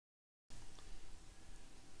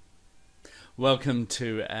Welcome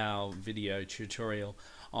to our video tutorial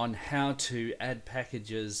on how to add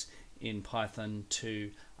packages in Python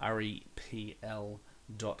to Repl.it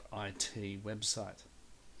website.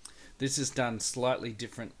 This is done slightly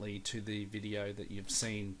differently to the video that you've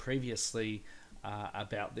seen previously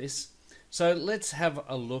about this. So let's have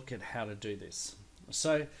a look at how to do this.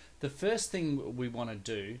 So the first thing we want to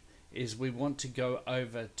do is we want to go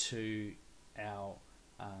over to our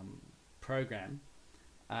program.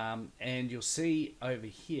 And you'll see over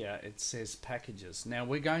here it says packages. Now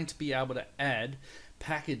we're going to be able to add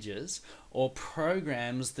packages or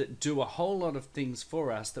programs that do a whole lot of things for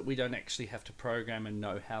us that we don't actually have to program and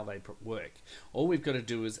know how they work. All we've got to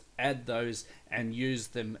do is add those and use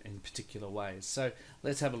them in particular ways. So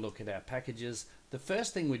let's have a look at our packages. The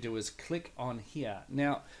first thing we do is click on here.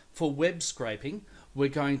 Now for web scraping we're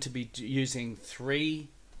going to be using three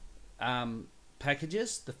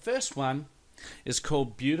packages. The first one is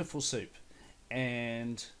called Beautiful Soup,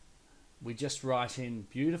 and we just write in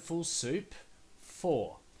Beautiful Soup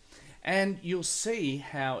 4, and you'll see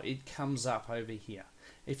how it comes up over here.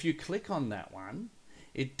 If you click on that one,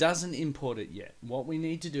 it doesn't import it yet. What we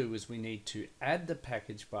need to do is we need to add the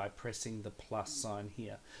package by pressing the plus sign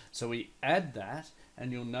here. So we add that,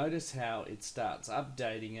 and you'll notice how it starts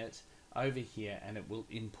updating it over here, and it will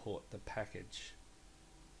import the package.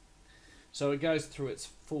 So it goes through its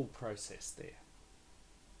full process there.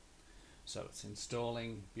 So it's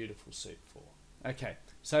installing Beautiful Soup 4. Okay,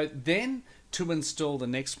 so then to install the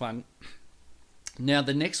next one, now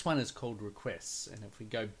the next one is called requests. And if we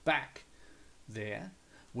go back there,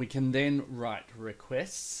 we can then write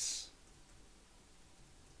requests,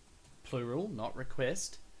 plural, not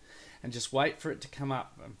request, and just wait for it to come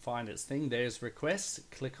up and find its thing. There's requests,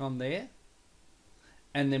 click on there,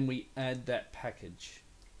 and then we add that package.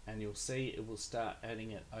 And you'll see it will start adding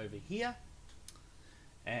it over here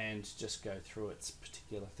and just go through its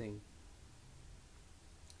particular thing.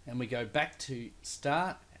 And we go back to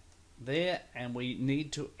start there, and we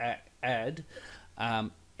need to add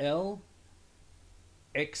LXML.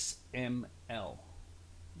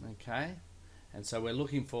 Okay, and so we're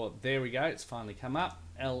looking for, there we go, it's finally come up,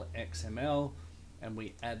 LXML, and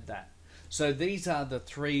we add that. So these are the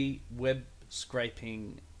three web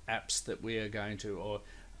scraping apps that we are going to, or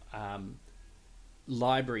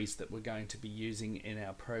libraries that we're going to be using in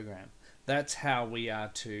our program. That's how we are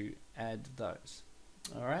to add those.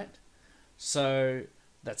 Alright, so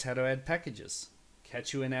that's how to add packages.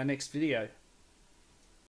 Catch you in our next video.